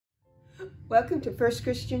Welcome to First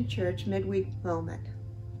Christian Church Midweek Moment.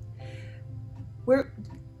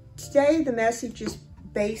 Today the message is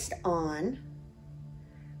based on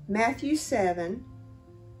Matthew 7,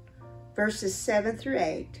 verses 7 through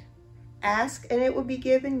 8. Ask and it will be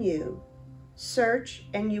given you. Search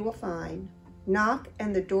and you will find. Knock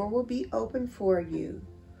and the door will be open for you.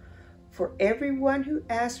 For everyone who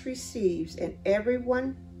asks receives, and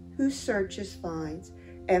everyone who searches finds,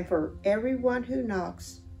 and for everyone who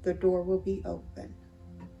knocks the door will be open.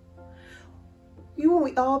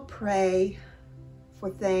 We all pray for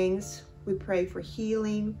things. We pray for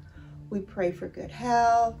healing. We pray for good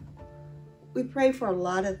health. We pray for a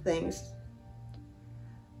lot of things.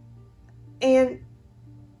 And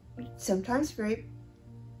sometimes very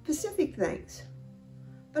specific things.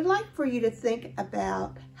 But I'd like for you to think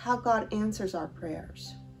about how God answers our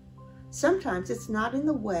prayers. Sometimes it's not in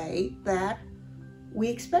the way that we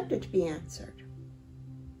expect it to be answered.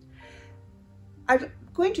 I'm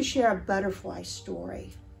going to share a butterfly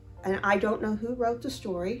story, and I don't know who wrote the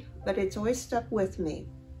story, but it's always stuck with me.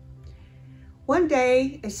 One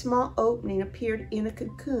day, a small opening appeared in a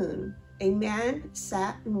cocoon. A man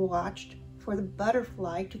sat and watched for the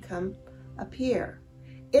butterfly to appear.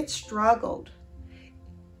 It struggled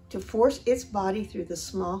to force its body through the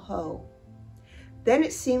small hole. Then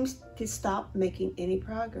it seemed to stop making any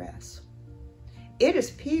progress. It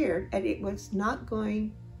appeared that it was not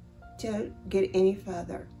going to get any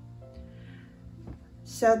further.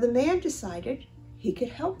 So the man decided he could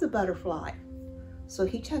help the butterfly. So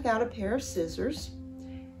he took out a pair of scissors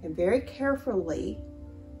and very carefully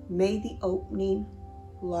made the opening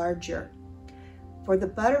larger for the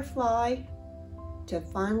butterfly to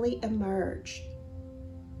finally emerge.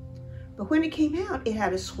 But when it came out, it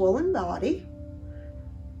had a swollen body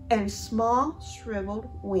and small shriveled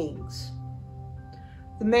wings.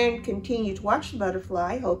 The man continued to watch the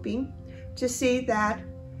butterfly, hoping to see that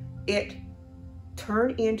it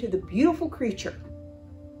turned into the beautiful creature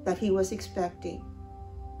that he was expecting.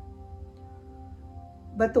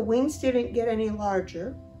 But the wings didn't get any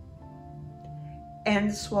larger,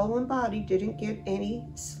 and the swollen body didn't get any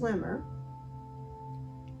slimmer.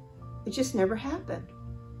 It just never happened.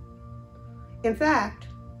 In fact,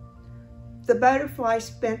 the butterfly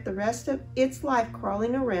spent the rest of its life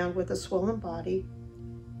crawling around with a swollen body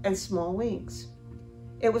and small wings.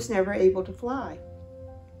 It was never able to fly.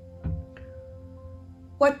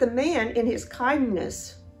 What the man, in his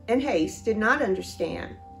kindness and haste, did not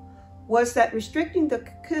understand was that restricting the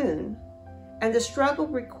cocoon and the struggle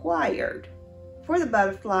required for the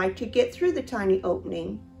butterfly to get through the tiny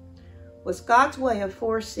opening was God's way of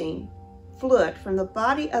forcing fluid from the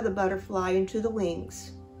body of the butterfly into the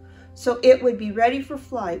wings, so it would be ready for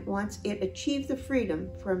flight once it achieved the freedom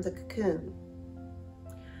from the cocoon.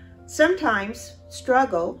 Sometimes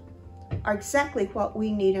struggle are exactly what we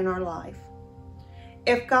need in our life.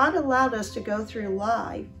 If God allowed us to go through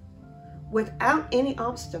life without any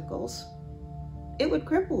obstacles, it would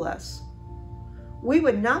cripple us. We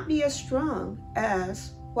would not be as strong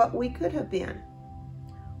as what we could have been.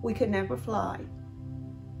 We could never fly.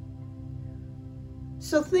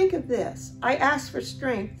 So think of this. I asked for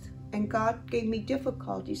strength, and God gave me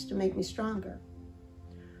difficulties to make me stronger.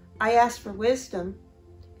 I asked for wisdom,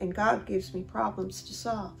 and God gives me problems to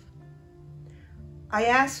solve. I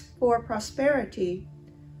ask for prosperity.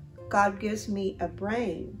 God gives me a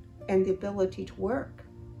brain and the ability to work.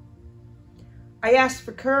 I ask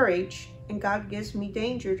for courage, and God gives me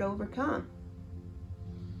danger to overcome.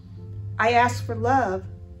 I ask for love,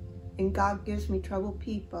 and God gives me troubled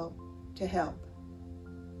people to help.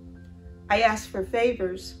 I ask for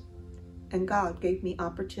favors, and God gave me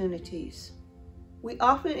opportunities. We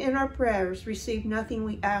often in our prayers receive nothing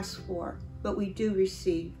we ask for, but we do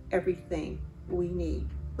receive everything we need.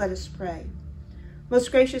 Let us pray.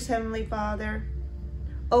 Most gracious Heavenly Father,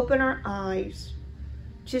 open our eyes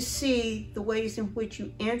to see the ways in which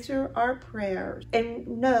you answer our prayers, and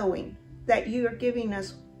knowing that you are giving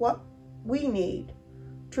us what we need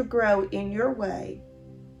to grow in your way,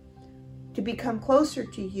 to become closer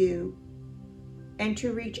to you, and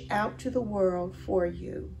to reach out to the world for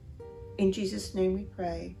you. In Jesus' name we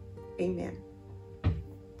pray. Amen.